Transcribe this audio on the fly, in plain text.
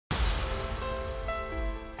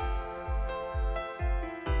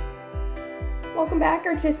Welcome back,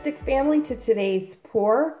 artistic family, to today's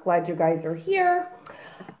pour. Glad you guys are here.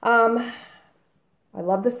 I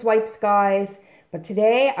love the swipes, guys, but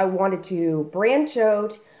today I wanted to branch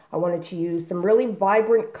out. I wanted to use some really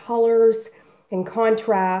vibrant colors and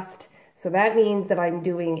contrast. So that means that I'm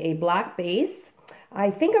doing a black base. I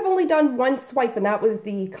think I've only done one swipe, and that was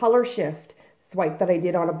the color shift swipe that I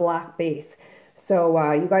did on a black base.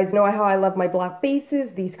 So you guys know how I love my black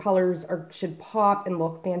bases. These colors should pop and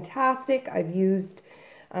look fantastic. I've used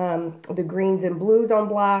the greens and blues on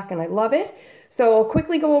black, and I love it. So I'll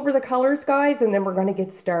quickly go over the colors, guys, and then we're going to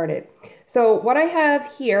get started. So what I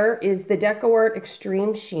have here is the DecoArt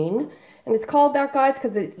Extreme Sheen, and it's called that, guys,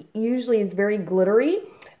 because it usually is very glittery.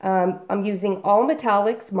 I'm using all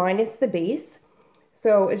metallics minus the base.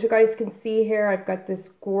 So as you guys can see here, I've got this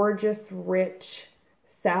gorgeous, rich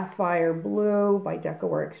Sapphire Blue by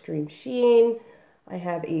DecoArt Extreme Sheen. I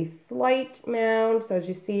have a slight mound, so as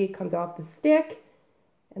you see, it comes off the stick,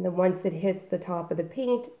 and then once it hits the top of the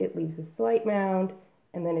paint, it leaves a slight mound,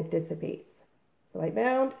 and then it dissipates. Slight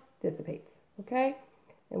mound, dissipates, okay?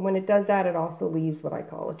 And when it does that, it also leaves what I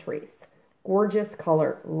call a trace. Gorgeous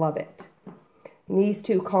color, love it. And these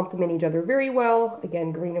two complement each other very well.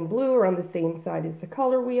 Again, green and blue are on the same side as the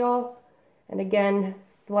color wheel. And again,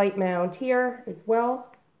 slight mound here as well.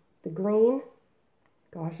 The green.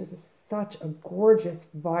 Gosh, this is such a gorgeous,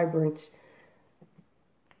 vibrant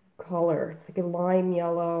color. It's like a lime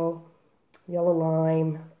yellow, yellow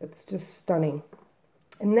lime. It's just stunning.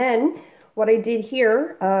 And then what I did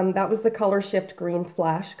here, that was the color shift green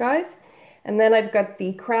flash, guys. And then I've got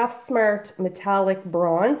the Craft Smart Metallic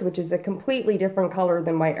Bronze, which is a completely different color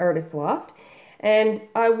than my Artist Loft. And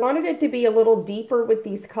I wanted it to be a little deeper with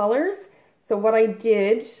these colors. So what I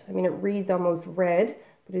did, I mean, it reads almost red,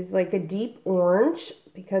 but it's like a deep orange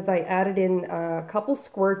because I added in a couple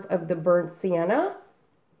squirts of the burnt sienna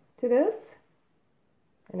to this.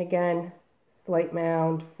 And again, slight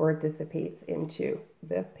mound before it dissipates into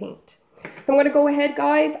the paint. So I'm going to go ahead,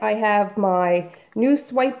 guys. I have my new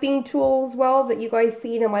swiping tool as well that you guys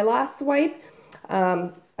seen in my last swipe.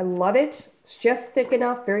 I love it. It's just thick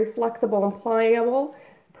enough, very flexible and pliable.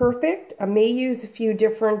 Perfect. I may use a few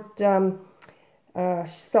different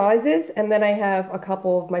sizes, and then I have a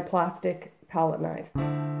couple of my plastic palette knives.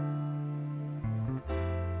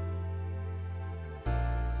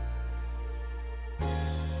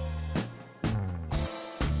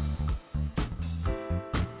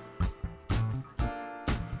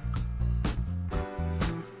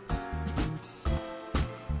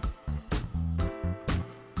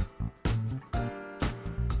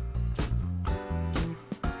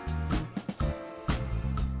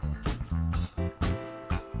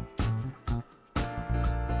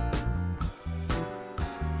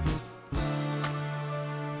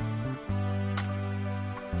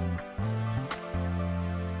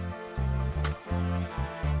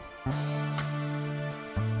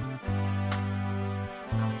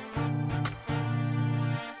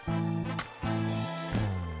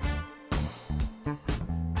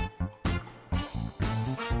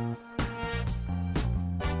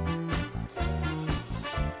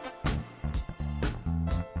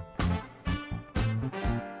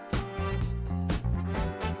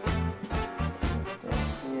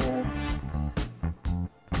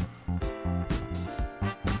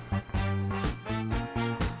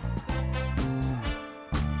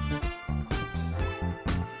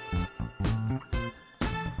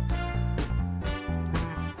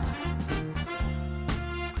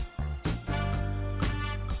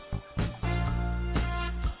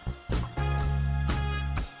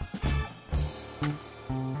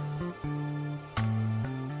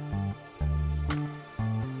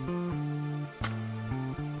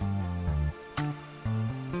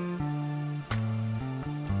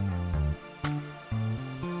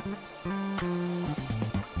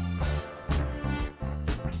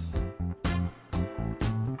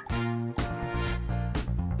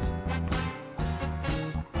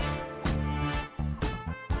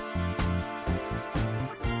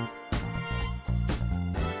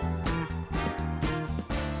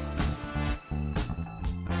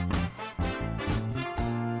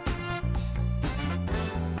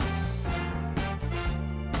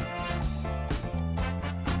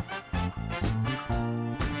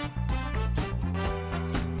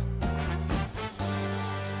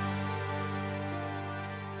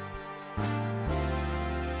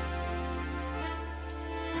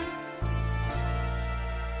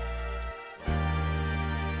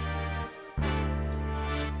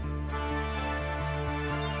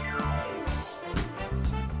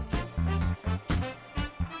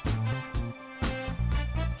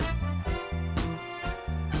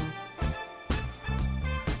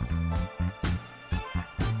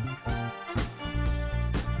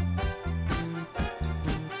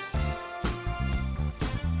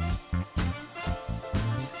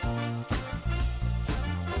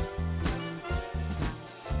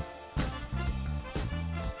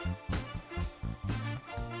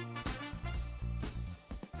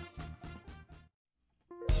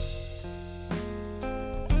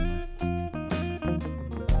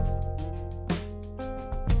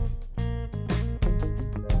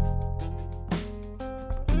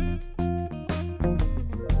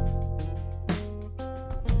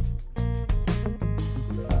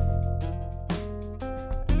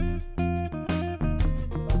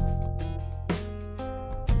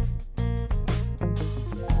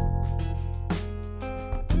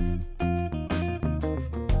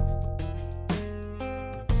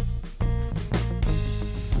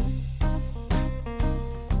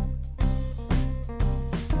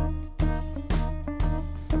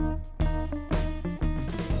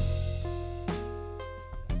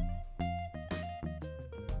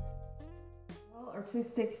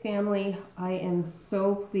 artistic family, I am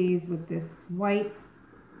so pleased with this swipe.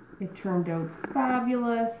 It turned out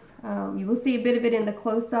fabulous. You will see a bit of it in the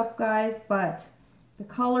close-up, guys, but the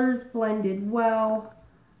colors blended well.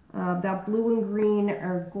 That blue and green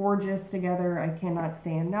are gorgeous together. I cannot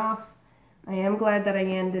say enough. I am glad that I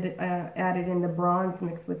added in the bronze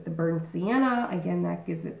mixed with the burnt sienna. Again, that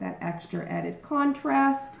gives it that extra added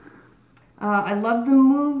contrast. I love the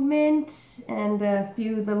movement and a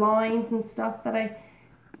few of the lines and stuff that I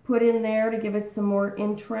put in there to give it some more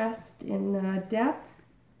interest in depth.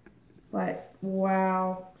 But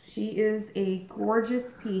wow, she is a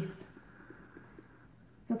gorgeous piece.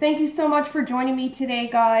 So thank you so much for joining me today,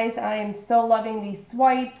 guys. I am so loving these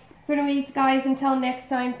swipes. So anyways, guys, until next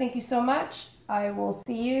time, thank you so much. I will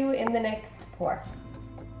see you in the next pour.